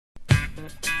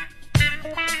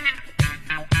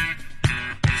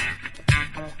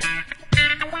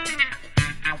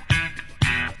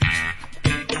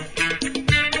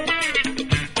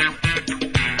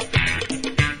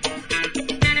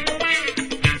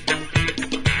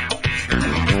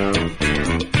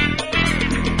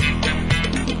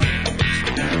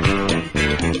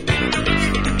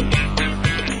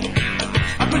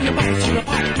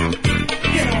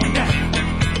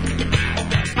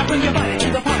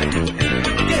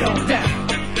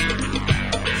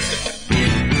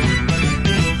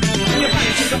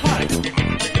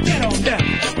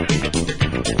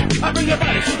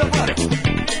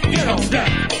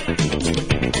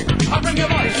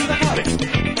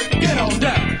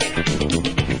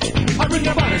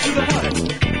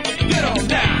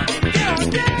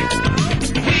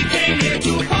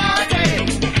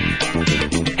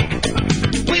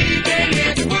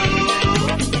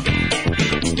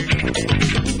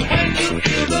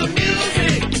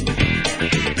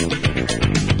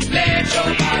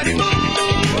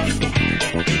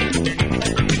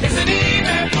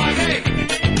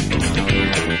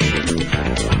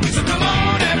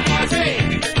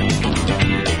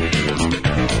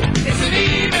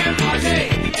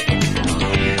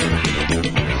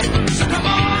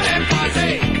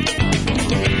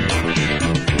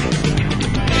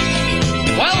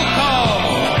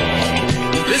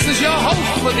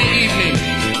For the evening,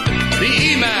 the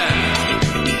E-Man.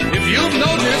 If you've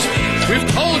noticed, we've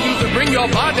told you to bring your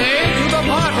body to the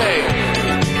party.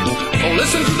 So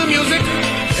listen to the music,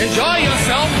 enjoy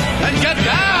yourself, and get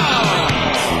down.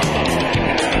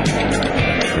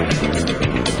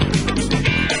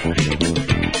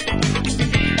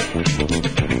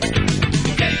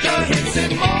 Get your hips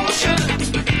in motion.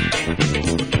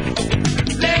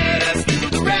 Let us do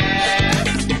the rest.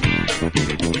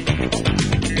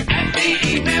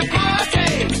 Evening party.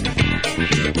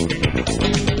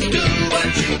 Do what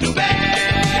you do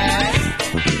best.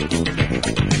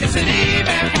 It's an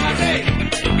evening party.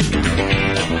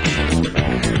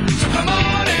 So come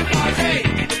on and party.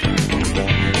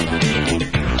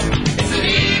 It's an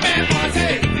evening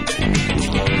party.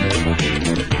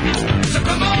 So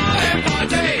come on and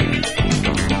party.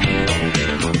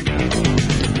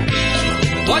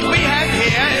 What we have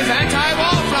here is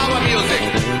anti-wallflower music.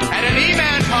 At an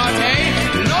E-Man party,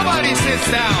 nobody sits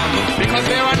down because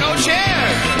there are no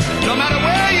chairs. No matter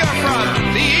where you're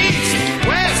from, the East,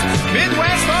 West,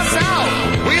 Midwest, or South,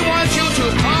 we want you to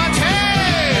party.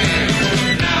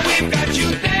 Now we've got you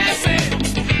dancing,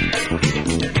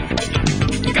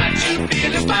 got you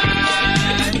feeling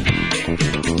fine.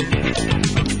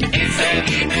 It's an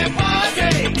evening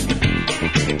party.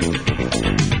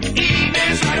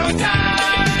 Evening's right on time.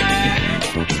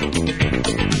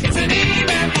 It's an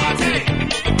evening party.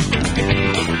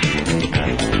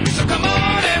 So come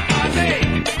on and party.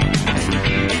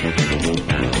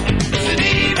 It's an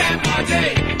evening party.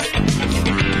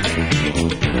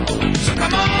 So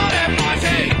come on and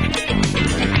party.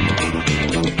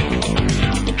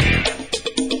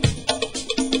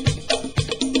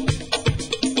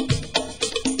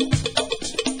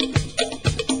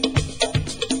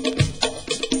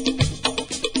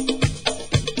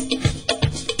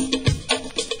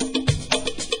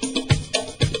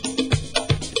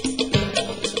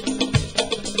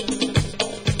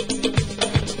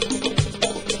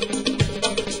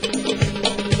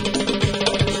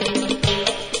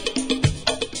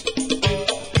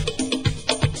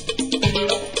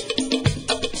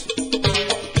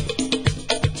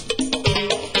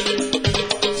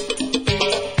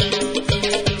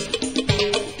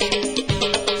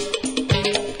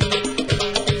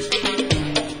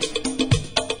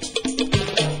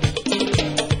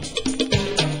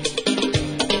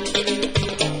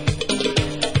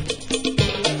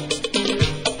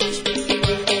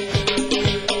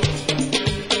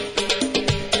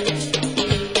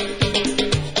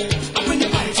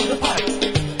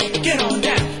 Get on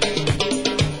down.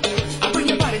 I bring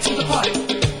your body to the party.